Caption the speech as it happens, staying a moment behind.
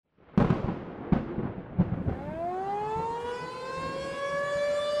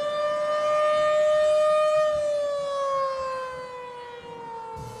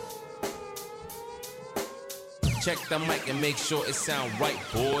Check the mic and make sure it sound right,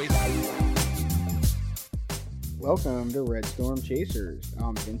 boys. Welcome to Red Storm Chasers.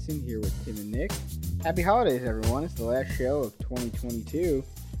 I'm Vincent here with Tim and Nick. Happy holidays, everyone. It's the last show of 2022.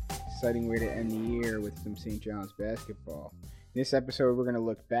 Exciting way to end the year with some St. John's basketball. In this episode, we're going to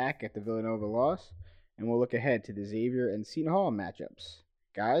look back at the Villanova loss, and we'll look ahead to the Xavier and Seton Hall matchups.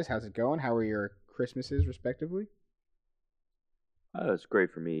 Guys, how's it going? How are your Christmases, respectively? It's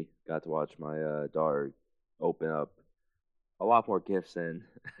great for me. Got to watch my daughter open up a lot more gifts than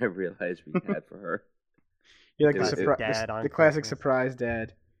I realized we had for her. You're like the classic surprise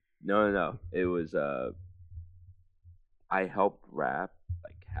dad. No. It was I helped wrap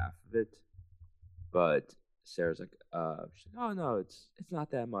like half of it, but Sarah's like, she's like, oh no, it's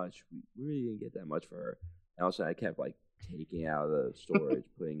not that much. We really didn't get that much for her. And also I kept like taking out of the storage,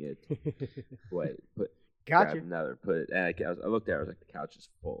 putting it Gotcha. Another, put it, and I looked at her, I was like, the couch is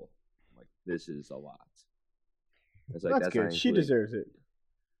full. I'm like, this is a lot. I was like, that's good. She deserves it.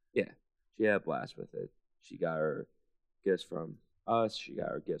 Yeah, she had a blast with it. She got her gifts from us. She got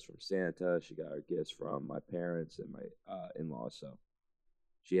her gifts from Santa. She got her gifts from my parents and my in-laws. So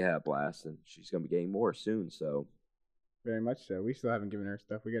she had a blast, and she's gonna be getting more soon. So very much so. We still haven't given her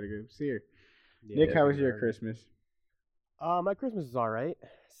stuff. We gotta go see her. Yeah, Nick, how was your Christmas? My Christmas was all right.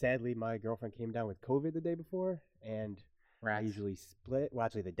 Sadly, my girlfriend came down with COVID the day before, and I usually split. Well,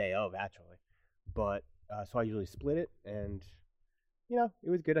 actually, the day of, actually. But so I usually split it, and it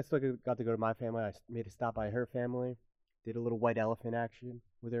was good. I still got to go to my family. I made a stop by her family. Did a little white elephant action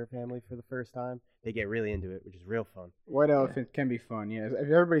with her family for the first time. They get really into it, which is real fun. White elephant can be fun, yeah.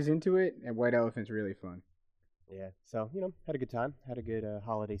 If everybody's into it, and white elephant's really fun. Yeah, so, had a good time. Had a good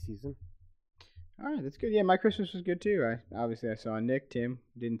holiday season. All right, that's good. Yeah, my Christmas was good too. I saw Nick, Tim.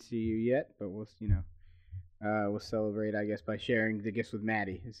 Didn't see you yet, but we'll celebrate, I guess, by sharing the gifts with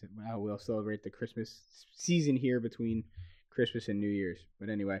Maddie. We'll celebrate the Christmas season here between Christmas and New Year's. But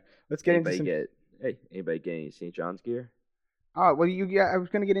anyway, let's get into some. Anybody get any St. John's gear? Oh well, I was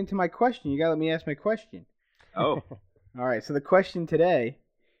going to get into my question. You got to let me ask my question. Oh, all right. So the question today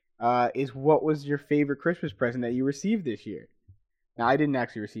is, what was your favorite Christmas present that you received this year? Now, I didn't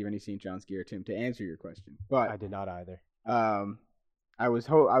actually receive any St. John's gear, Tim, to answer your question, but I did not either. I was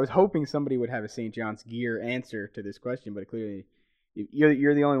hoping somebody would have a St. John's gear answer to this question, but clearly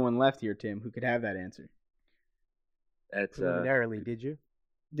you're the only one left here, Tim, who could have that answer. That's preliminarily, did you?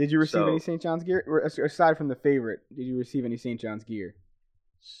 Did you receive any St. John's gear? Or, aside from the favorite, did you receive any St. John's gear?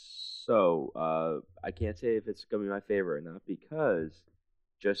 So I can't say if it's gonna be my favorite or not, because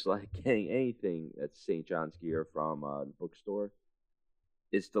just like getting anything that's St. John's gear from the bookstore,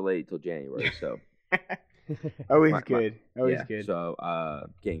 it's delayed till January. So always good. So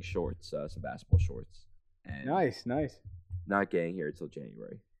getting shorts, some basketball shorts. And nice. Not getting here until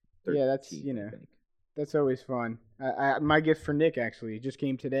January 13th, yeah, that's I think. That's always fun. My gift for Nick actually just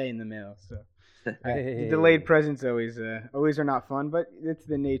came today in the mail. So delayed presents always are not fun, but it's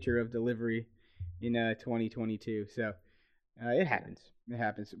the nature of delivery in 2022. So it happens. It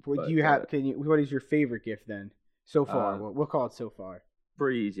happens. What is your favorite gift then? So far, we'll call it so far.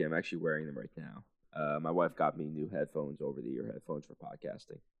 Pretty easy. I'm actually wearing them right now. My wife got me new headphones, over-the-ear headphones for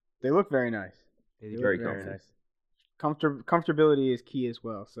podcasting. They look very nice. Very comfortable. Nice. Comfortability is key as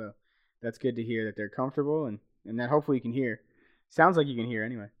well. So that's good to hear that they're comfortable and that hopefully you can hear. Sounds like you can hear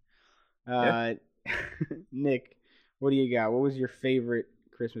anyway. Yeah. Nick, what do you got? What was your favorite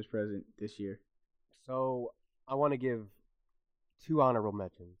Christmas present this year? So I want to give 2 honorable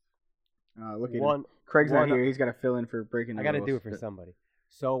mentions. Look at him. Craig's not here. He's got to fill in for breaking the rules. I got to do it for somebody.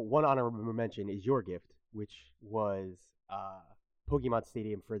 So one honorable mention is your gift, which was Pokemon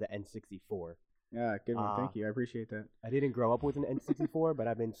Stadium for the N64. Yeah, good one. Thank you. I appreciate that. I didn't grow up with an N64, but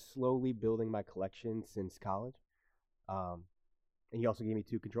I've been slowly building my collection since college. And he also gave me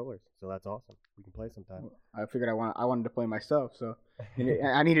 2 controllers, so that's awesome. We can play sometime. I figured I wanted to play myself, so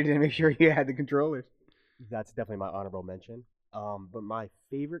I needed to make sure you had the controllers. That's definitely my honorable mention. But my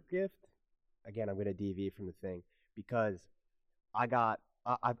favorite gift, again, I'm going to deviate from the thing, because I've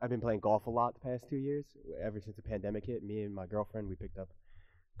been playing golf a lot the past 2 years. Ever since the pandemic hit, me and my girlfriend, we picked up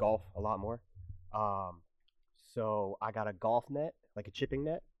golf a lot more. So I got a golf net, like a chipping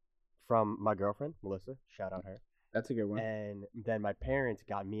net, from my girlfriend, Melissa. Shout out her. That's a good one. And then my parents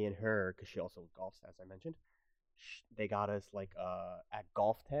got me and her, because she also golfs, as I mentioned. They got us at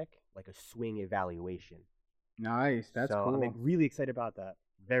Golf Tech, like a swing evaluation. Nice, that's cool. I'm really excited about that.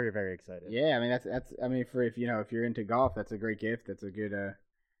 Very, very excited. Yeah, I mean that's I mean for if you're into golf, that's a great gift. That's a good to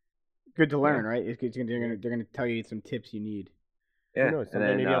learn, right? They're gonna tell you some tips you need. Yeah, who knows?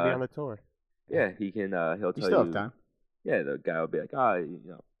 Someday maybe I'll be on the tour. Yeah, he can. He'll tell you. You still have time. Yeah, the guy will be like,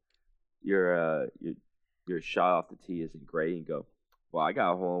 you're your shot off the tee isn't great and go, well, I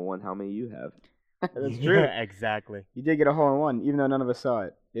got a hole in one. How many you have? That's true. Yeah, exactly. You did get a hole in one, even though none of us saw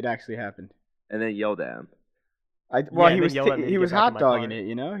it. It actually happened. And then yelled at him. He was hot dogging it.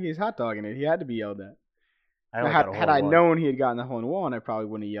 You know, he was hot dogging it. He had to be yelled at. Had I known he had gotten the hole in one, I probably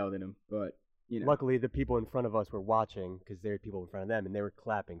wouldn't have yelled at him. But you know, luckily the people in front of us were watching because there were people in front of them and they were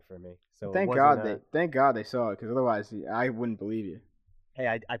clapping for me. So thank God they saw it, because otherwise I wouldn't believe you. Hey,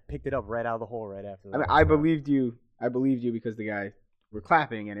 I picked it up right out of the hole right after that. I mean, I believed you. I believed you because the guy were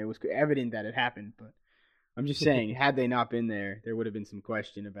clapping and it was evident that it happened. But I'm just saying, had they not been there, there would have been some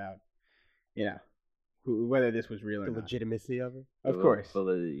question about, you know, whether this was real or the not. legitimacy of it. Of course.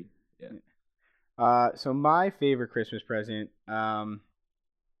 Validity. Yeah. So my favorite Christmas present, I'm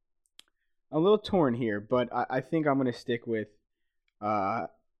a little torn here, but I think I'm going to stick with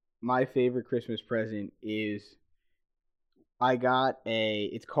my favorite Christmas present is I got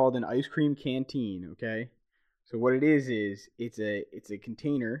it's called an ice cream canteen, okay? So what it is it's a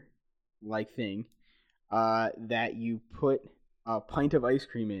container like thing that you put a pint of ice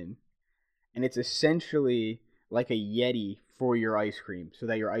cream in, and it's essentially like a Yeti for your ice cream so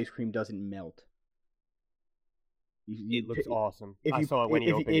that your ice cream doesn't melt. It looks awesome. I saw it when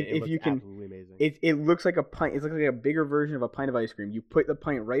you opened it. It looks absolutely amazing. It looks like a pint. It looks like a bigger version of a pint of ice cream. You put the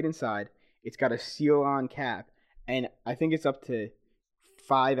pint right inside. It's got a seal-on cap, and I think it's up to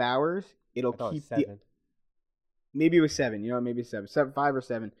 5 hours. It'll keep 7. Maybe it was 7. You know, maybe 7, 5 or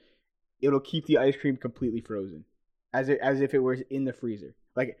 7. It'll keep the ice cream completely frozen, as if it was in the freezer,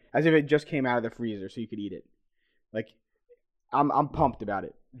 like as if it just came out of the freezer, so you could eat it. Like, I'm pumped about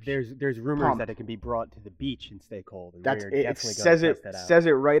it. There's rumors that it can be brought to the beach and stay cold. And That's we're it. Definitely Says gonna it test that out. says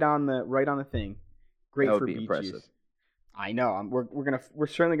it right on the thing. Great That would for be beach impressive. use. I know. We're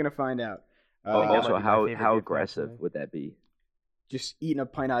certainly gonna find out. Also, might be my favorite how gift, aggressive actually. would that be? Just eating a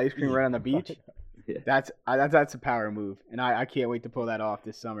pint of ice cream right on the beach. Yeah. That's a power move, and I can't wait to pull that off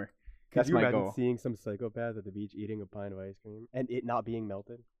this summer. That's Could you my imagine goal. seeing some psychopath at the beach eating a pint of ice cream and it not being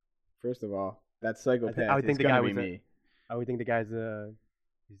melted? First of all, that psychopath I would think is the guy gonna be was me. I would think the guy's is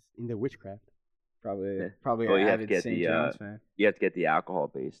into witchcraft. Probably Well, an you have to avid get St. the John's fan. you have to get the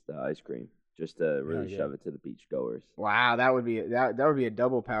alcohol-based ice cream just to really yeah. shove it to the beach goers. Wow, that would be a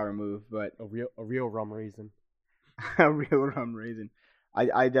double power move, but A real rum raisin. a real rum raisin.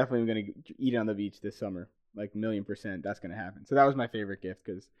 I definitely am gonna eat it on the beach this summer, like 1,000,000%. That's gonna happen. So that was my favorite gift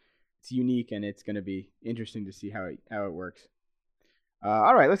because it's unique and it's gonna be interesting to see how it works.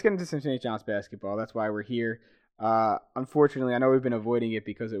 All right, let's get into some St. John's basketball. That's why we're here. Unfortunately, I know we've been avoiding it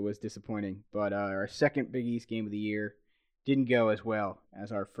because it was disappointing, but our second Big East game of the year didn't go as well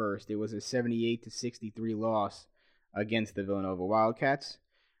as our first. It was a 78-63 loss against the Villanova Wildcats.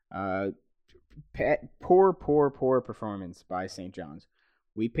 Poor performance by St. John's.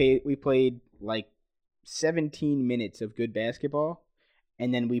 We played like 17 minutes of good basketball,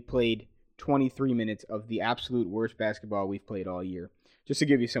 and then we played 23 minutes of the absolute worst basketball we've played all year. Just to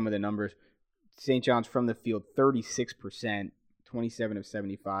give you some of the numbers, St. John's from the field, 36%, 27 of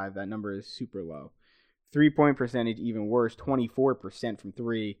 75. That number is super low. 3-point percentage, even worse, 24% from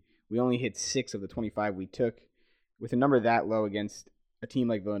 3. We only hit 6 of the 25 we took. With a number that low against a team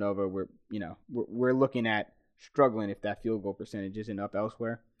like Villanova, we're looking at struggling if that field goal percentage isn't up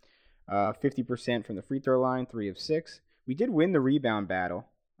elsewhere. 50% from the free throw line, 3 of 6. We did win the rebound battle,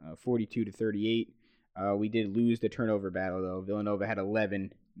 42-38. We did lose the turnover battle, though. Villanova had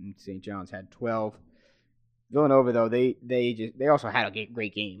 11, and St. John's had 12. Villanova, though, they also had a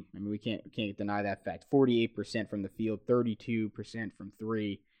great game. I mean, we can't deny that fact. 48% from the field, 32% from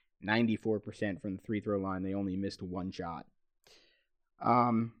 3, 94% from the free throw line. They only missed 1 shot.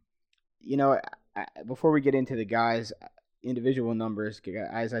 Before we get into the guys' individual numbers,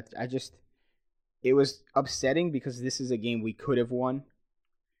 guys, it was upsetting because this is a game we could have won.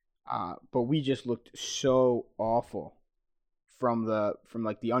 But we just looked so awful from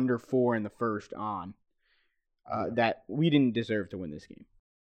the under 4 in the first on that we didn't deserve to win this game.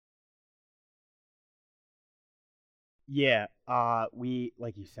 Yeah, we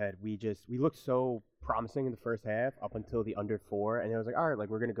like you said, we looked so promising in the first half up until the under 4, and it was like, all right, like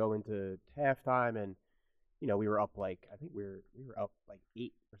we're gonna go into halftime, and we were up like I think we were up like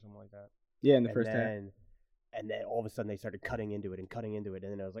 8 or something like that. Yeah, in the first half. And then all of a sudden they started cutting into it, and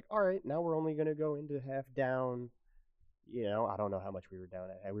then I was like, all right, now we're only gonna go into half down. I don't know how much we were down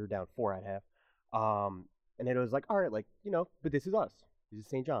at. We were down 4 at half. And then it was like, all right, like but this is us. This is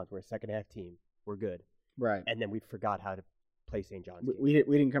St. John's. We're a second half team. We're good. Right. And then we forgot how to play St. John's. We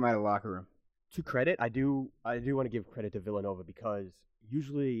didn't come out of the locker room. To credit, I do want to give credit to Villanova because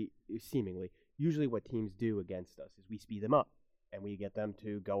usually what teams do against us is we speed them up and we get them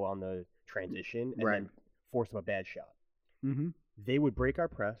to go on the transition, and then force them a bad shot. Mm-hmm. They would break our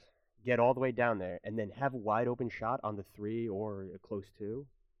press, get all the way down there, and then have a wide open shot on the 3 or a close 2,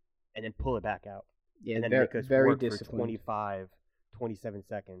 and then pull it back out. Yeah, and then they're make us very work disciplined. for 25, 27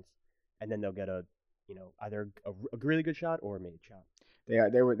 seconds, and then they'll get either a really good shot or a made shot.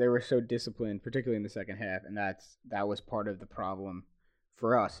 They were so disciplined, particularly in the second half, and that was part of the problem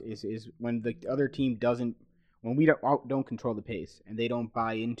for us. Is when the other team when we don't control the pace and they don't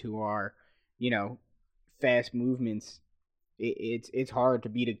buy into our, fast movements. It's hard to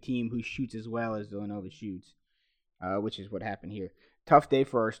beat a team who shoots as well as Villanova shoots, which is what happened here. Tough day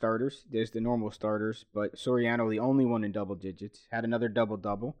for our starters. There's the normal starters, but Soriano, the only one in double digits, had another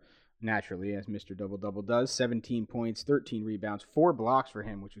double-double, naturally, as Mr. Double-Double does. 17 points, 13 rebounds, 4 blocks for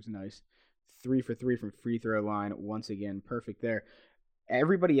him, which was nice. 3 for 3 from free throw line, once again, perfect there.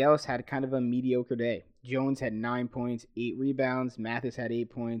 Everybody else had kind of a mediocre day. Jones had 9 points, 8 rebounds. Mathis had 8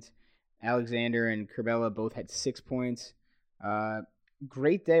 points. Alexander and Curbella both had 6 points.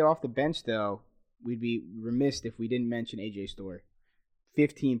 Great day off the bench, though. We'd be remiss if we didn't mention AJ Storr.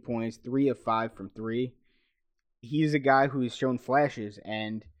 15 points, 3 of 5 from 3. He's a guy who's shown flashes,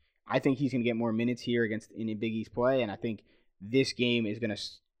 and I think he's going to get more minutes here in Big East play, and I think this game is going to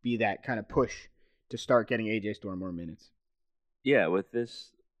be that kind of push to start getting AJ Storr more minutes. Yeah, with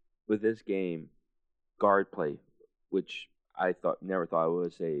this game, guard play, which I never thought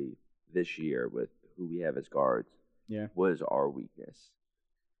was this year with who we have as guards, was our weakness.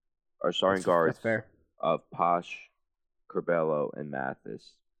 Our starting guards of Posh, Curbelo, and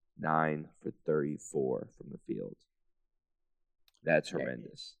Mathis, 9 for 34 from the field. That's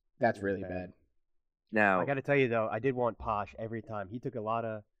horrendous. That's really bad. Now I got to tell you though, I did want Posh every time. He took a lot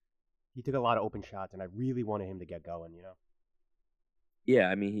of open shots, and I really wanted him to get going. Yeah,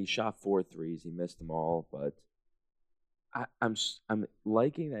 I mean, he shot 4 threes. He missed them all, but I'm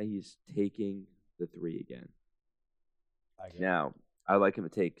liking that he's taking the 3 again. Now, I like him to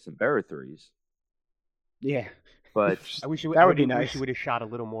take some better threes. Yeah, but that would be nice. I wish he would have shot a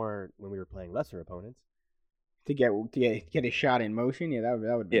little more when we were playing lesser opponents. To get a shot in motion,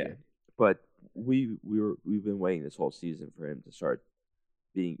 that would be good. But we've been waiting this whole season for him to start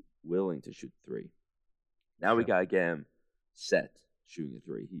being willing to shoot 3. Now we gotta get him set shooting the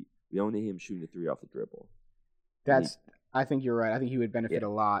 3. We don't need him shooting the 3 off the dribble. I think you're right. I think he would benefit a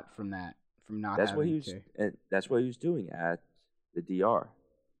lot from that. From not. That's what that's what he was doing at the DR.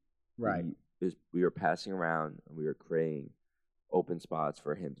 Right. We were passing around and we were creating open spots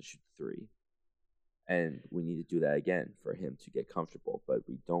for him to shoot the 3. And we need to do that again for him to get comfortable. But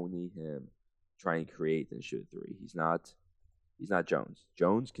we don't need him trying to create and shoot a 3. He's not Jones.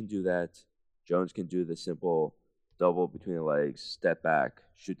 Jones can do that. Jones can do the simple double between the legs, step back,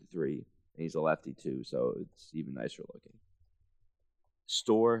 shoot the 3. And he's a lefty too, so it's even nicer looking.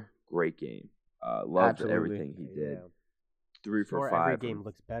 Storr, great game. Loved everything he did. 3 for 5. Every game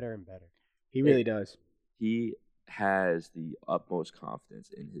looks better and better. He really does. He has the utmost confidence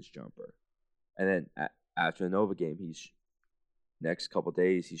in his jumper. And then after the Nova game, next couple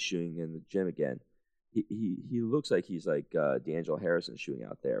days he's shooting in the gym again. He looks like he's like D'Angelo Harrison shooting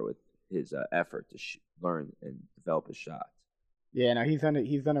out there with his effort to learn and develop his shot. Yeah, no, he's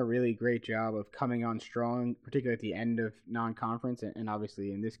done a really great job of coming on strong, particularly at the end of non-conference and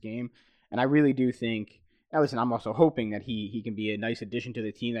obviously in this game. And I really do think. Now, listen, I'm also hoping that he can be a nice addition to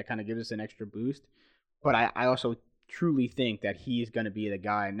the team that kind of gives us an extra boost. But I also truly think that he's going to be the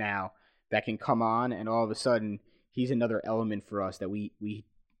guy now that can come on, and all of a sudden he's another element for us that we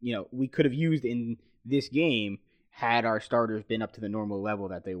could have used in this game had our starters been up to the normal level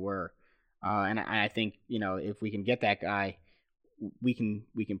that they were. And I think if we can get that guy, we can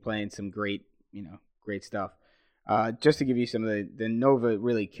play in some great stuff. Just to give you some of the Nova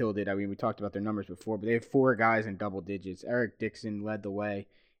really killed it. I mean, we talked about their numbers before, but they have 4 guys in double digits. Eric Dixon led the way,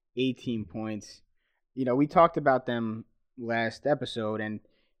 18 points. We talked about them last episode, and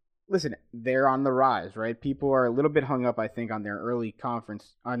listen, they're on the rise, right? People are a little bit hung up, I think, on their early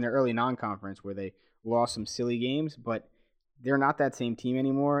non-conference where they lost some silly games, but they're not that same team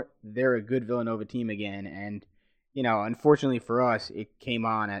anymore. They're a good Villanova team again, and unfortunately for us, it came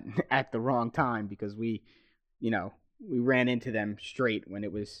on at the wrong time because we ran into them straight when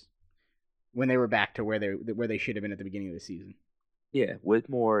they were back to where they should have been at the beginning of the season. Yeah,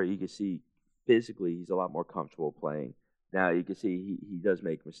 Whitmore, you can see physically he's a lot more comfortable playing. Now you can see he does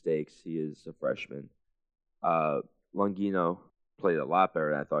make mistakes. He is a freshman. Longino played a lot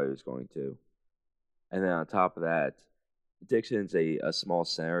better than I thought he was going to. And then on top of that, Dixon's a small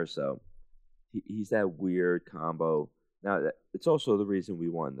center, so he's that weird combo. Now, it's also the reason we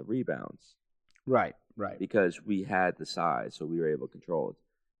won the rebounds. Right. Because we had the size, so we were able to control it.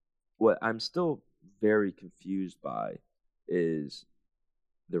 What I'm still very confused by is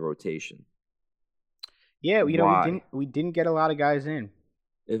the rotation. Yeah, Why? we didn't get a lot of guys in.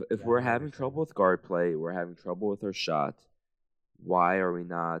 If we're having trouble with guard play, we're having trouble with our shot. Why are we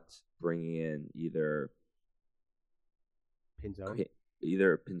not bringing in either Pinzone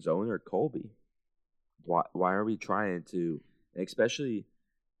or Colby? Why are we trying to, especially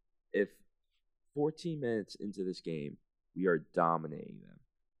if 14 minutes into this game, we are dominating them,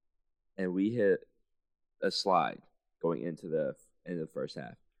 and we hit a slide going into the end of the first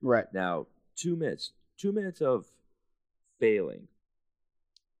half. Right. Now, 2 minutes of failing.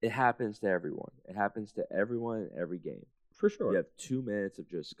 It happens to everyone. It happens to everyone in every game. For sure. You have 2 minutes of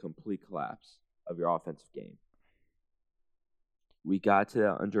just complete collapse of your offensive game. We got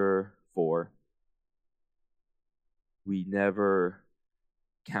to under 4. We never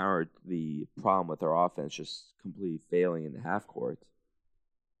countered the problem with our offense just completely failing in the half court.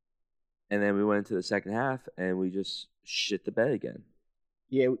 And then we went into the second half and we just shit the bed again.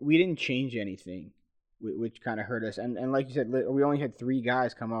 Yeah, we didn't change anything, which kind of hurt us. And like you said, we only had 3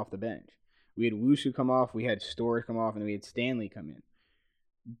 guys come off the bench. We had Wusu come off, we had Storrs come off, and we had Stanley come in.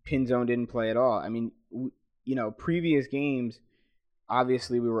 Pinzone didn't play at all. I mean, previous games,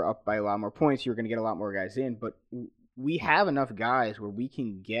 obviously we were up by a lot more points. You were going to get a lot more guys in, but we have enough guys where we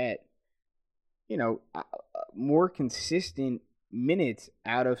can get, more consistent minutes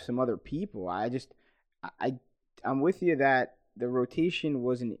out of some other people. I'm with you that the rotation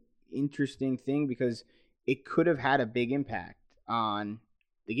was an interesting thing because it could have had a big impact on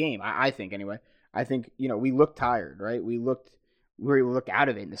the game. I think anyway. I think, we looked tired, right? We looked out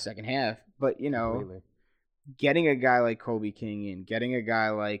of it in the second half, but Completely. Getting a guy like Kobe King in, getting a guy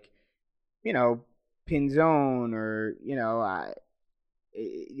like, Pinzone or,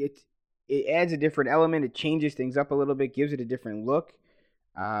 it adds a different element. It changes things up a little bit, gives it a different look.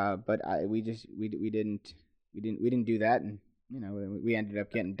 But we didn't do that, and we ended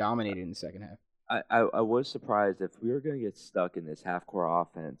up getting dominated in the second half. I was surprised if we were going to get stuck in this half-court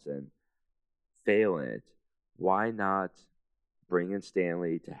offense and fail in it. Why not bring in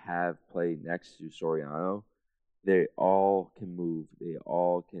Stanley to have play next to Soriano? They all can move. They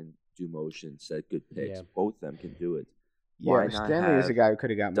all can do motion, set good picks. Yeah. Both of them can do it. Yeah, Stanley is a guy who could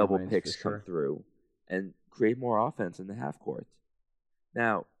have got more double points picks for sure. come through and create more offense in the half court.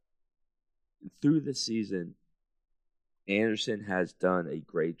 Now, through the season, Anderson has done a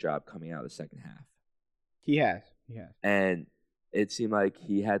great job coming out of the second half. He has. And it seemed like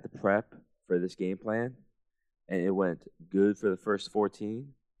he had the prep for this game plan, and it went good for the first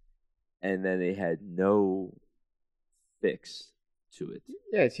 14, and then they had no fix to it.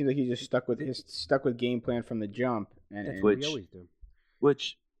 Yeah, it seems like he just stuck with game plan from the jump, and we always do.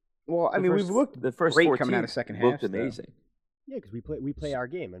 Which, we've looked the first great 14 coming out of second half. Looked amazing. Yeah, because we play our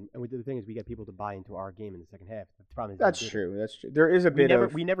game, and the thing is, we get people to buy into our game in the second half. The problem is That's true. There is a bit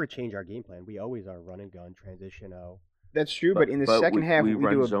of we never change our game plan. We always are run and gun, transition out. That's true, but in the second half we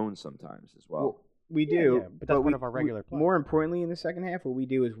run do zone sometimes as well. We do, yeah, but that's part of our regular play. More importantly, in the second half, what we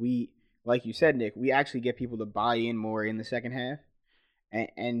do is like you said, Nick, we actually get people to buy in more in the second half,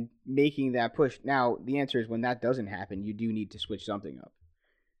 and making that push. Now, the answer is when that doesn't happen, you do need to switch something up,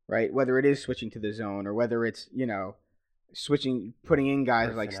 right? Whether it is switching to the zone or whether it's putting in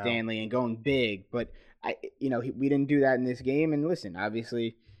guys like Stanley and going big. But we didn't do that in this game. And listen,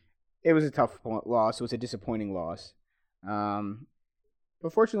 obviously, it was a tough loss. It was a disappointing loss.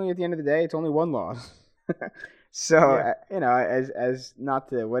 But fortunately, at the end of the day, it's only one loss. So as not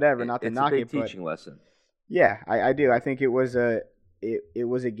to knock it, it's a big teaching lesson. Yeah, I do. I think it was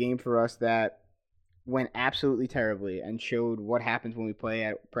a game for us that went absolutely terribly and showed what happens when we play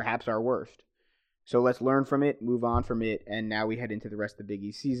at perhaps our worst. So let's learn from it, move on from it, and now we head into the rest of the Big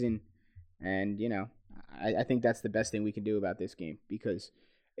East season. And I think that's the best thing we can do about this game because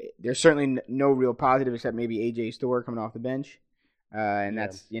there's certainly no real positive except maybe AJ Storr coming off the bench, and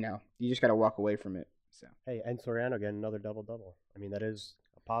that's you just got to walk away from it. So hey, and Soriano getting another double-double. I mean, that is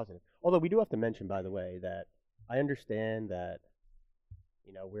a positive. Although we do have to mention, by the way, that I understand that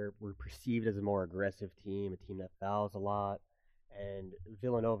we're perceived as a more aggressive team, a team that fouls a lot, and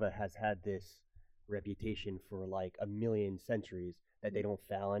Villanova has had this reputation for like a million centuries that they don't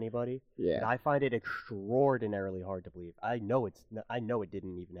foul anybody. Yeah, and I find it extraordinarily hard to believe. I know it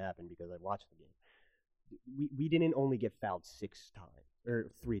didn't even happen because I watched the game. We didn't only get fouled 6 times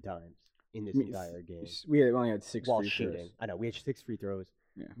or 3 times in this entire game. We only had 6 while free shooting. throws. I know we had 6 free throws.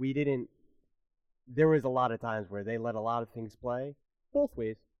 Yeah. We didn't. There was a lot of times where they let a lot of things play both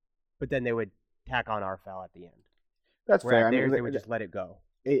ways, but then they would tack on our foul at the end. That's fair. I mean, they would just let it go.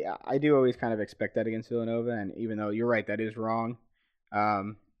 I do always kind of expect that against Villanova, and even though you're right, that is wrong.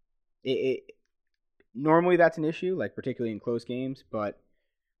 normally that's an issue, like particularly in close games, but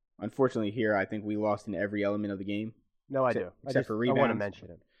unfortunately here, I think we lost in every element of the game. No, I do. Except for rebounds. I want to mention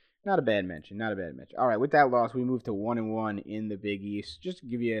it. Not a bad mention. Not a bad mention. All right, with that loss, we move to 1-1 in the Big East. Just to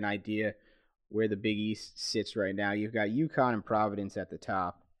give you an idea where the Big East sits right now, you've got UConn and Providence at the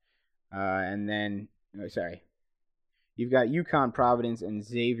top, you've got UConn, Providence, and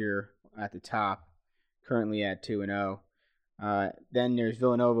Xavier at the top, currently at 2-0. Then there's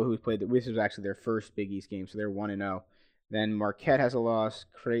Villanova, who's played. This was actually their first Big East game, so they're 1-0. Then Marquette has a loss.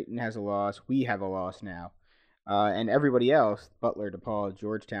 Creighton has a loss. We have a loss now. And everybody else, Butler, DePaul,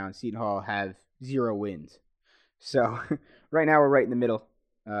 Georgetown, Seton Hall, have 0 wins. So right now we're right in the middle.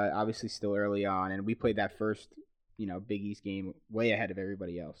 Obviously still early on, and we played that first, Big East game way ahead of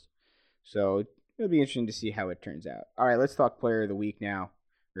everybody else. So it'll be interesting to see how it turns out. All right, let's talk Player of the Week now,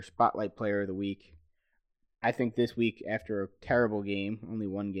 or Spotlight Player of the Week. I think this week, after a terrible game, only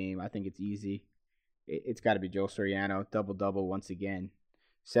one game, I think it's easy. It's got to be Joe Soriano, double-double once again.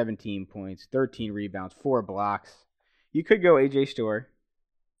 17 points, 13 rebounds, 4 blocks. You could go A.J. Storr,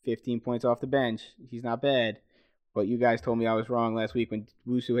 15 points off the bench. He's not bad. But you guys told me I was wrong last week when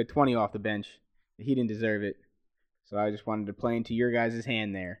Wusu had 20 off the bench. He didn't deserve it. So I just wanted to play into your guys'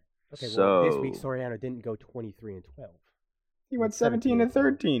 hand there. Okay, well, this week Soriano didn't go 23 and 12. He went 17 and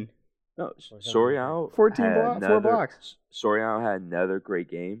 13. No, Soriano 4 blocks. Soriano had another great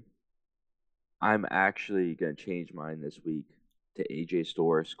game. I'm actually going to change mine this week to AJ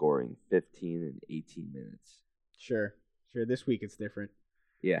Storr scoring 15 and 18 minutes. Sure. This week it's different.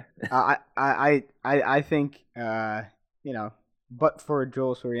 Yeah. I think but for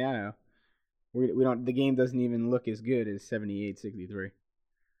Joel Soriano, we don't. The game doesn't even look as good as 78-63.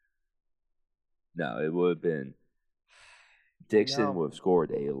 No, it would have been. Dixon would have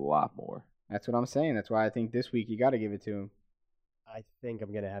scored a lot more. That's what I'm saying. That's why I think this week you got to give it to him. I think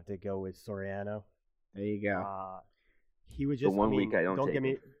I'm gonna have to go with Soriano. There you go. He was just the one week I don't take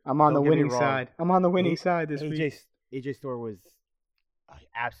him. I'm on the winning side. I'm on the winning side this week. AJ Storr was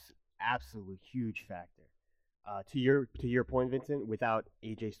an absolute huge factor. To your point, Vincent, without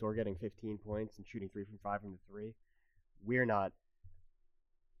AJ Storr getting 15 points and shooting 3 from 5 from the 3, we're not.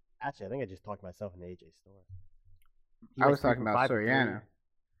 Actually, I think I just talked myself into AJ Storr. I was talking about Soriano.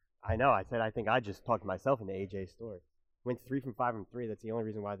 I know. I said I think I just talked myself into AJ Storr. Went 3 from 5 from 3. That's the only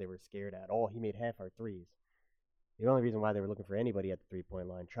reason why they were scared at all. He made half our threes. The only reason why they were looking for anybody at the 3-point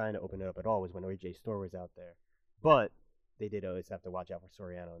line, trying to open it up at all, was when AJ Storr was out there. But they did always have to watch out for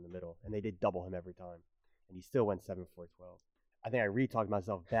Soriano in the middle, and they did double him every time. And he still went 7 for 12. I think I re-talked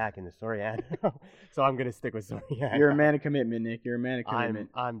myself back into Soriano, so I'm going to stick with Soriano. You're a man of commitment, Nick. You're a man of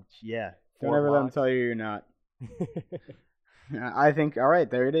commitment. Yeah. Don't ever let them tell you you're not. I think, all right,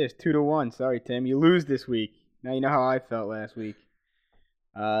 there it is, 2-1. Sorry, Tim. You lose this week. Now you know how I felt last week.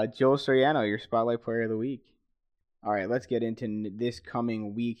 Joel Soriano, your Spotlight Player of the Week. All right, let's get into this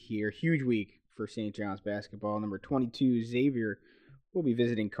coming week here. Huge week for St. John's basketball. Number 22, Xavier, will be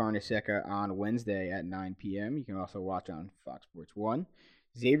visiting Carneseca on Wednesday at 9 p.m. You can also watch on Fox Sports 1.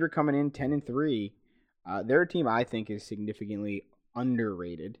 Xavier coming in 10-3. Their team, I think, is significantly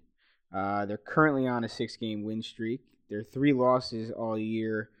underrated. They're currently on a 6-game win streak. Their 3 losses all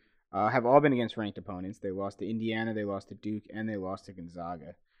year have all been against ranked opponents. They lost to Indiana, they lost to Duke, and they lost to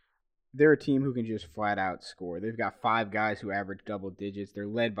Gonzaga. They're a team who can just flat out score. They've got 5 guys who average double digits. They're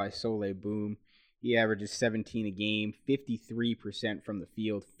led by Soleil Boom. He averages 17 a game, 53% from the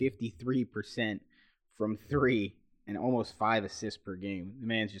field, 53% from 3, and almost 5 assists per game. The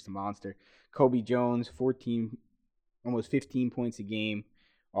man's just a monster. Kobe Jones, almost 15 points a game,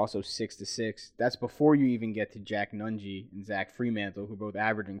 also 6-6. That's before you even get to Jack Nungy and Zach Fremantle, who are both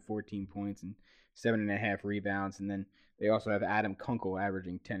averaging 14 points and 7.5 rebounds. And then they also have Adam Kunkel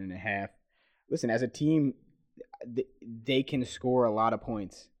averaging 10.5. Listen, as a team, they can score a lot of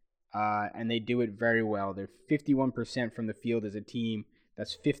points, and they do it very well. They're 51% from the field as a team.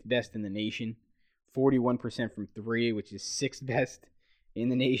 That's 5th best in the nation. 41% from 3, which is 6th best in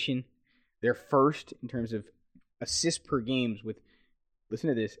the nation. They're first in terms of assists per games with, listen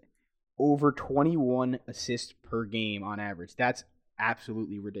to this, over 21 assists per game on average. That's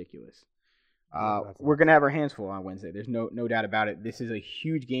absolutely ridiculous. We're going to have our hands full on Wednesday. There's no doubt about it. This is a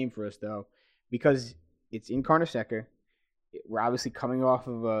huge game for us, though, because it's in Carneseca. We're obviously coming off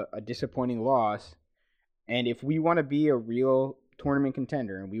of a disappointing loss. And if we want to be a real tournament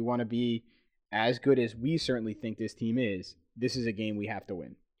contender and we want to be as good as we certainly think this team is, this is a game we have to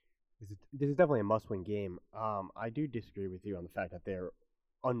win. This is definitely a must-win game. I do disagree with you on the fact that they're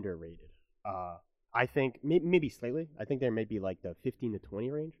underrated. I think maybe slightly. I think they're maybe like the 15 to 20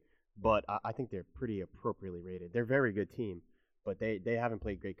 range. But I think they're pretty appropriately rated. They're a very good team. but they haven't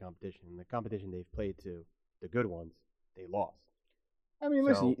played great competition. The competition they've played to, the good ones, they lost. I mean,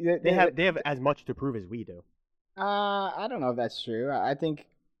 listen, So they have as much to prove as we do. I don't know if that's true. I think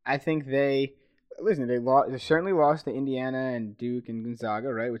they listen. They certainly lost to Indiana and Duke and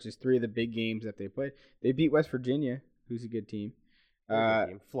Gonzaga, right? Which is 3 of the big games that they played. They beat West Virginia, who's a good team.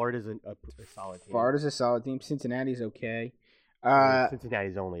 Florida's a solid team. Florida's a solid team. Cincinnati's okay.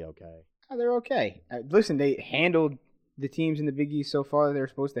 Cincinnati's only okay. They're okay. Listen, they handled the teams in the Big East so far that they're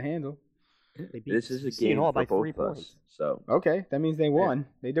supposed to handle. This is a game for by both 3 of points. us. So okay, that means they won.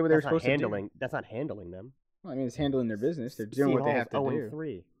 They did what they were supposed to do. That's not handling them. Well, I mean, it's handling their business. They're doing what they have to do.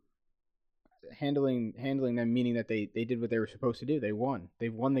 0-3. Handling them meaning that they did what they were supposed to do. They won.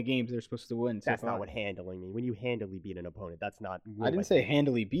 They've won the games they're supposed to win. That's not what handling means. When you handily beat an opponent, that's not. I didn't say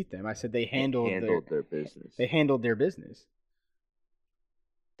handily beat them. I said they handled their business. They handled their business.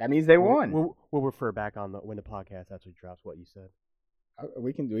 That means they won. We'll refer back on when the podcast actually drops what you said.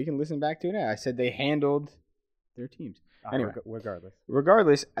 We can listen back to it now. I said they handled their teams. Anyway,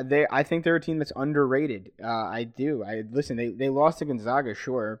 regardless, I think they're a team that's underrated. I do. Listen. They lost to Gonzaga,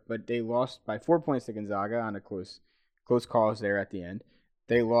 sure, but they lost by 4 points to Gonzaga on a close calls there at the end.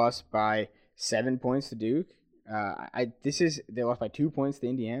 They lost by 7 points to Duke. They lost by 2 points to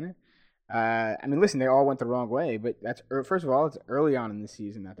Indiana. I mean, listen, they all went the wrong way, but that's first of all, it's early on in the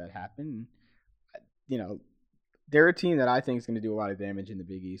season that happened. You know, they're a team that I think is going to do a lot of damage in the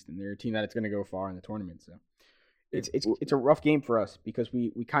Big East, and they're a team that it's going to go far in the tournament. So it's a rough game for us because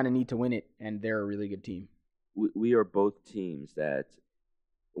we kind of need to win it, and they're a really good team. We are both teams that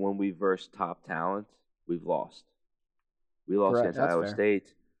when we verse top talent, we've lost. We lost against Iowa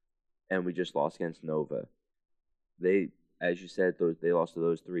State, and we just lost against Nova. They, as you said, they lost to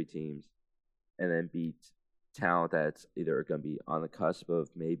those 3 teams, and then beat talent that's either going to be on the cusp of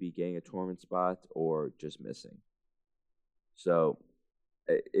maybe getting a tournament spot or just missing. So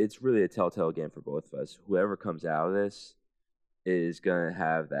it's really a telltale game for both of us. Whoever comes out of this is going to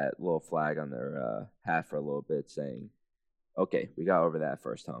have that little flag on their hat for a little bit saying, okay, we got over that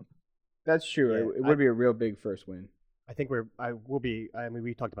first hump. That's true. Yeah, it would be a real big first win. I think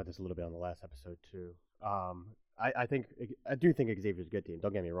we talked about this a little bit on the last episode too. I do think Xavier's a good team.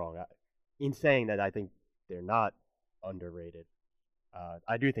 Don't get me wrong. In saying that, I think they're not underrated.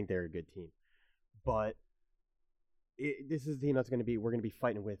 I do think they're a good team, but this is a team we're going to be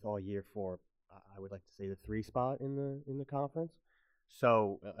fighting with all year for. I would like to say the 3 spot in the conference.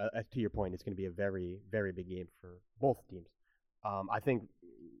 So, to your point, it's going to be a very, very big game for both teams. I think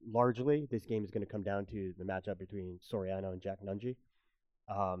largely this game is going to come down to the matchup between Soriano and Jack Nungy.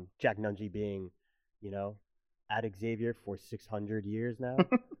 Jack Nungy being, at Xavier for 600 years now.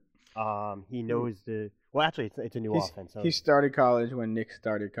 He knows actually, it's a new offense. So. He started college when Nick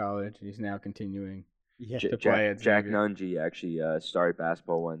started college, and he's now continuing to play at Jack Nungy actually started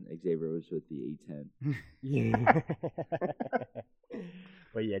basketball when Xavier was with the A10. Yeah.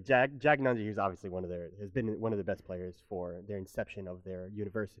 But yeah, Jack Nungy is obviously has been one of the best players for their inception of their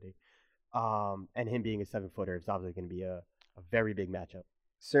university. And him being a 7-footer is obviously going to be a very big matchup.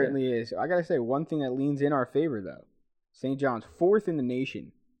 Certainly is. I got to say, one thing that leans in our favor, though, St. John's 4th in the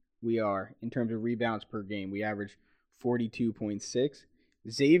nation we are in terms of rebounds per game. We average 42.6.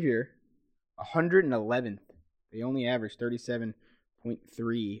 Xavier, 111th. They only average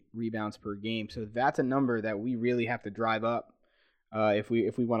 37.3 rebounds per game. So that's a number that we really have to drive up if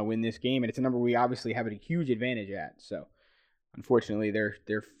we want to win this game. And it's a number we obviously have a huge advantage at. So unfortunately, their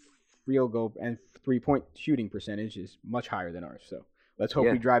field goal and 3-point shooting percentage is much higher than ours. So let's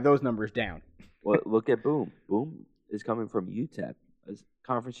hope we drive those numbers down. Well, look at Boom. Boom is coming from UTEP, a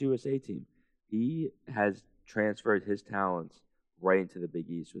Conference USA team. He has transferred his talents right into the Big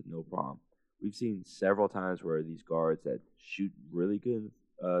East with no problem. We've seen several times where these guards that shoot really good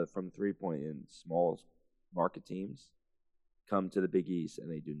from 3-point in small market teams come to the Big East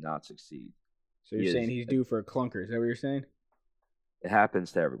and they do not succeed. So you're saying he's due for a clunker. Is that what you're saying? It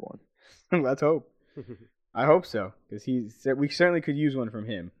happens to everyone. Let's hope. I hope so, because we certainly could use one from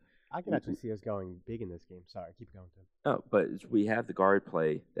him. I can actually see us going big in this game. Sorry, keep going, Tim. No, but we have the guard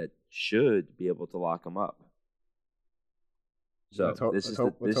play that should be able to lock them up. So this is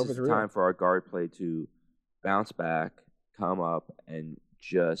the time for our guard play to bounce back, come up, and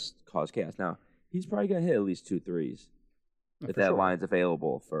just cause chaos. Now, he's probably going to hit at least 2 threes if that line's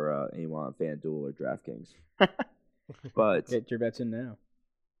available for anyone on FanDuel or DraftKings. But get your bets in now.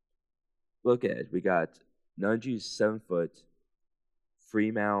 Look at it. We got Nungy's 7 foot.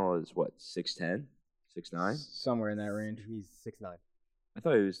 Freeman is what, 6'10", 6'9"? Somewhere in that range. He's 6'9". I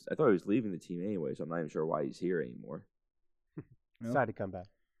thought he was leaving the team anyway, so I'm not even sure why he's here anymore. Decided to come back.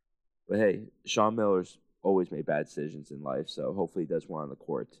 But hey, Sean Miller's always made bad decisions in life. So hopefully he does one on the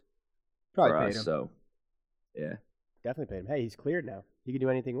court Probably for paid us. him. So, yeah. Definitely paid him. Hey, he's cleared now. He can do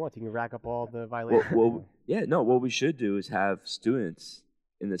anything he wants. He can rack up all the violations. What we should do is have students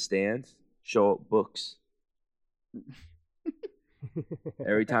in the stands show up books.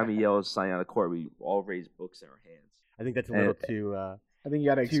 Every time he yells something on the court, we all raise books in our hands. I think that's a little too. I think you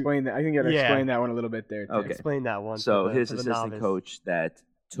got to explain that. I think you got to explain that one a little bit there. Too. Okay. Explain that one. So for his the assistant novice. coach that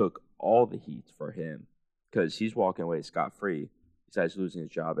took all the heat for him because he's walking away scot-free besides losing his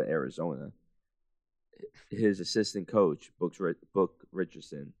job at Arizona. His assistant coach, Book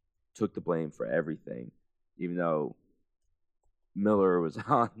Richardson, took the blame for everything, even though Miller was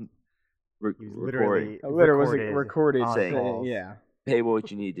on recording. Recorded saying, yeah. Pay what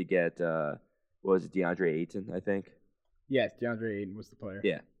you need to get, was it DeAndre Ayton, I think? Yes, DeAndre Ayton was the player.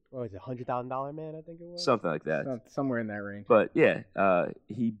 Yeah. What was it, $100,000 man, I think it was? Something like that. Somewhere in that range. But, yeah,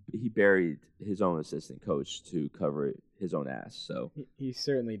 he buried his own assistant coach to cover his own ass. So He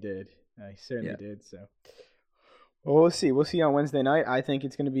certainly did. He certainly did. So, well, we'll see. We'll see on Wednesday night. I think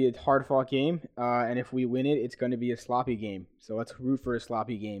it's going to be a hard-fought game, and if we win it, it's going to be a sloppy game. So let's root for a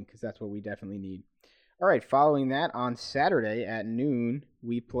sloppy game because that's what we definitely need. All right, following that, on Saturday at noon,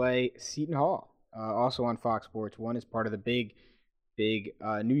 we play Seton Hall, also on Fox Sports 1 as part of the big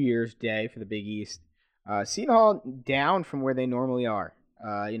New Year's Day for the Big East. Seton Hall down from where they normally are.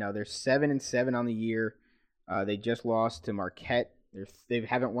 They're 7-7 on the year. They just lost to Marquette. They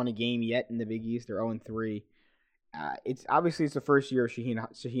haven't won a game yet in the Big East. They're 0-3. It's the first year of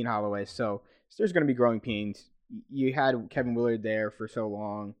Shaheen Holloway, so there's going to be growing pains. You had Kevin Willard there for so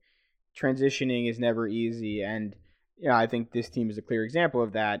long. Transitioning is never easy, and I think this team is a clear example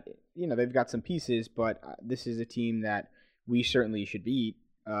of that. They've got some pieces, but this is a team that we certainly should beat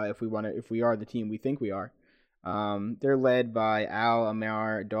if we are the team we think we are. They're led by Al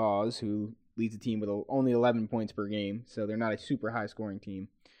Amar Dawes, who leads the team with only 11 points per game, so they're not a super high-scoring team.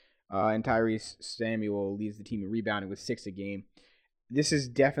 And Tyrese Samuel leads the team in rebounding with 6 a game. This is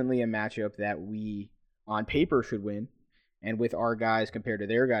definitely a matchup that we, on paper, should win, and with our guys compared to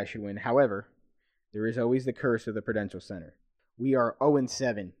their guys should win. However, there is always the curse of the Prudential Center. We are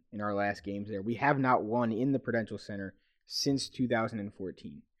 0-7 in our last games there. We have not won in the Prudential Center since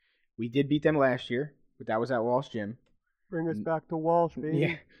 2014. We did beat them last year, but that was at Walsh Gym. Bring us back to Walsh, baby.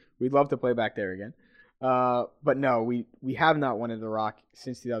 Yeah, we'd love to play back there again. But no, we have not won at the Rock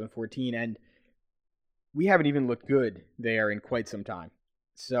since 2014, and we haven't even looked good there in quite some time.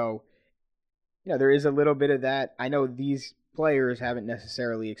 So, there is a little bit of that. I know these players haven't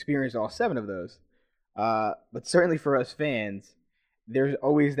necessarily experienced all 7 of those, but certainly for us fans, there's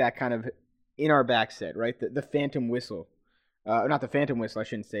always that kind of in our back set, right? The phantom whistle. Not the phantom whistle, I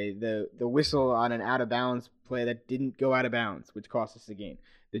shouldn't say. The whistle on an out-of-bounds play that didn't go out of bounds, which cost us the game.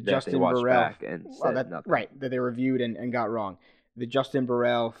 The that Justin they watched Burrell, back and said nothing. Right, that they reviewed and got wrong. The Justin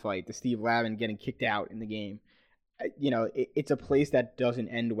Burrell fight, the Steve Lavin getting kicked out in the game. It's a place that doesn't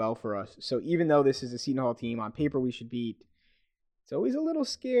end well for us. So even though this is a Seton Hall team on paper we should beat, it's always a little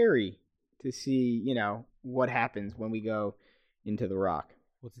scary to see, what happens when we go into the Rock.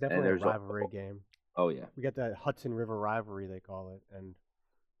 Well, it's definitely a rivalry game. Oh, yeah. We got the Hudson River rivalry, they call it, and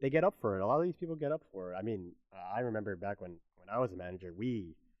they get up for it. A lot of these people get up for it. I mean, I remember back when I was a manager,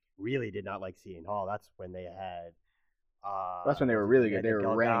 we really did not like Seton Hall. That's when they had... that's when they were really good. They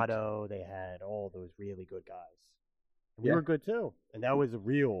were ranked. They had all those really good guys. We were good too, and that was a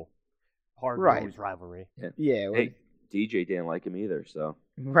real hard-nosed rivalry. Yeah. Hey, DJ didn't like him either, so.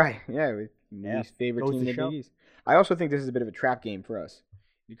 Right, yeah. Least favorite team in the Big East. I also think this is a bit of a trap game for us.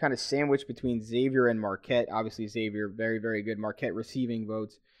 You kind of sandwich between Xavier and Marquette. Obviously, Xavier, very, very good. Marquette receiving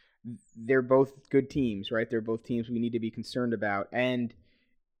votes. They're both good teams, right? They're both teams we need to be concerned about. And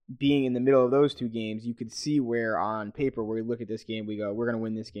being in the middle of those two games, you could see where on paper, where we look at this game, we go, we're going to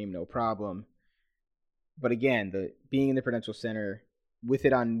win this game, no problem. But again, being in the Prudential Center, with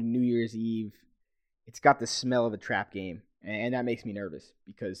it on New Year's Eve, it's got the smell of a trap game. And that makes me nervous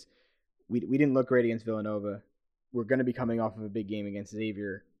because we didn't look great against Villanova. We're going to be coming off of a big game against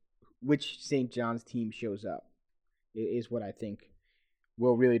Xavier. Which St. John's team shows up is what I think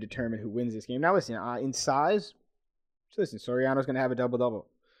will really determine who wins this game. Now, listen, in size, Soriano's going to have a double-double.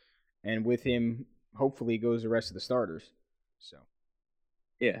 And with him, hopefully, goes the rest of the starters. So,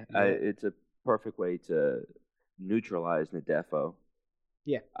 yeah. It's a perfect way to neutralize Nadefo.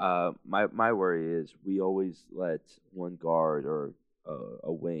 Yeah. My worry is we always let one guard or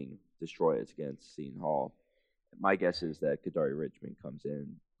a wing destroy us against Seton Hall. My guess is that Kadari Richmond comes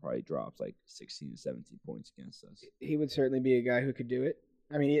in, probably drops like 16 to 17 points against us. He would certainly be a guy who could do it.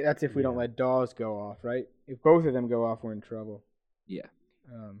 I mean, that's if we don't let Dawes go off, right? If both of them go off, we're in trouble. Yeah.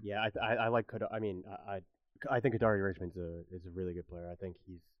 I like Kadari. I mean, I think Kadari Richmond is a really good player. I think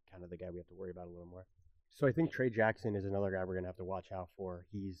he's kind of the guy we have to worry about a little more. So I think Trey Jackson is another guy we're gonna have to watch out for.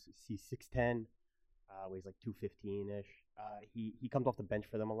 He's 6'10", weighs like 215-ish. He comes off the bench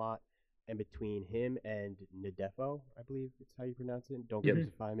for them a lot. And between him and Nadefo, I believe it's how you pronounce it. Don't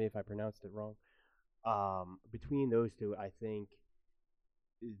crucify me if I pronounced it wrong. Between those two, I think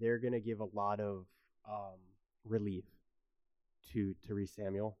they're gonna give a lot of relief to Reece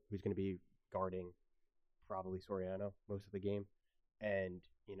Samuel, who's gonna be guarding probably Soriano most of the game, and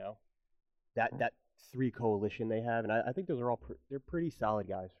that three coalition they have, and I think those are all they're pretty solid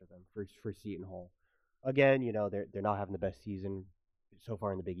guys for them for Seton Hall. Again, they're not having the best season so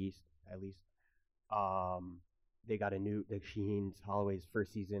far in the Big East, at least. They got the Sheen's Holloway's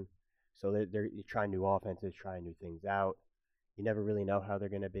first season, so they're trying new offenses, trying new things out. You never really know how they're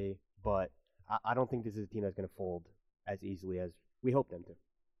going to be, but I don't think this is a team that's going to fold as easily as we hope them to.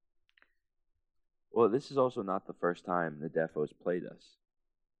 Well, this is also not the first time the Defos played us.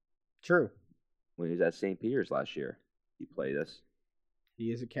 True. When he was at St. Peter's last year, he played us.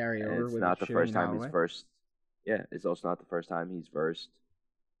 He is a carryover. And it's not the first time he's versed. Yeah, it's also not the first time he's versed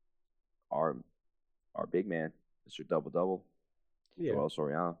our big man, Mr. Double-Double, Joel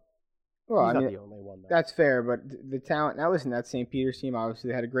Soriano. Well, he's not the only one, though. That's fair, but the talent. Now, listen, that St. Peter's team obviously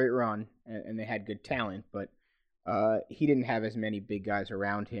they had a great run and they had good talent, but he didn't have as many big guys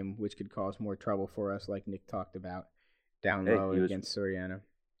around him, which could cause more trouble for us, like Nick talked about down low against Soriano.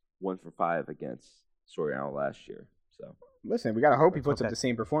 1 for 5 against Soriano last year. So listen, we gotta hope he puts up the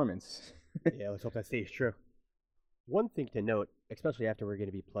same performance. Yeah, let's hope that stays true. One thing to note, especially after we're going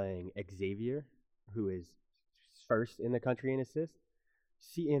to be playing Xavier, who is first in the country in assists,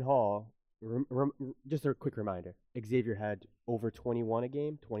 Seton Hall. Just a quick reminder: Xavier had over 21 a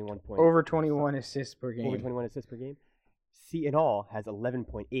game, 21 points. Over 21 assists per game. Over 21 assists per game. Seton Hall has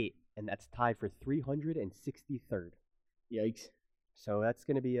 11.8, and that's tied for 363rd. Yikes! So that's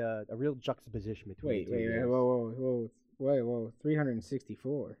going to be a real juxtaposition between. Whoa!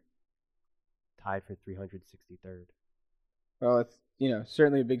 364. Tied for 363rd. Well, it's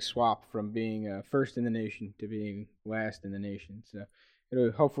certainly a big swap from being first in the nation to being last in the nation. So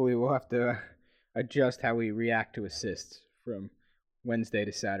hopefully we'll have to adjust how we react to assists from Wednesday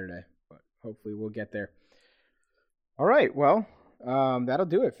to Saturday. But hopefully we'll get there. All right, well, that'll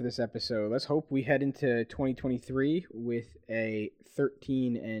do it for this episode. Let's hope we head into 2023 with a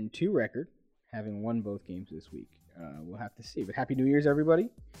 13-2 record, having won both games this week. We'll have to see. But Happy New Year's, everybody.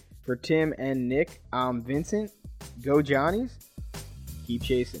 For Tim and Nick, I'm Vincent. Go Johnnies. Keep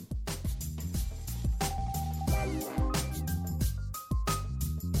chasing.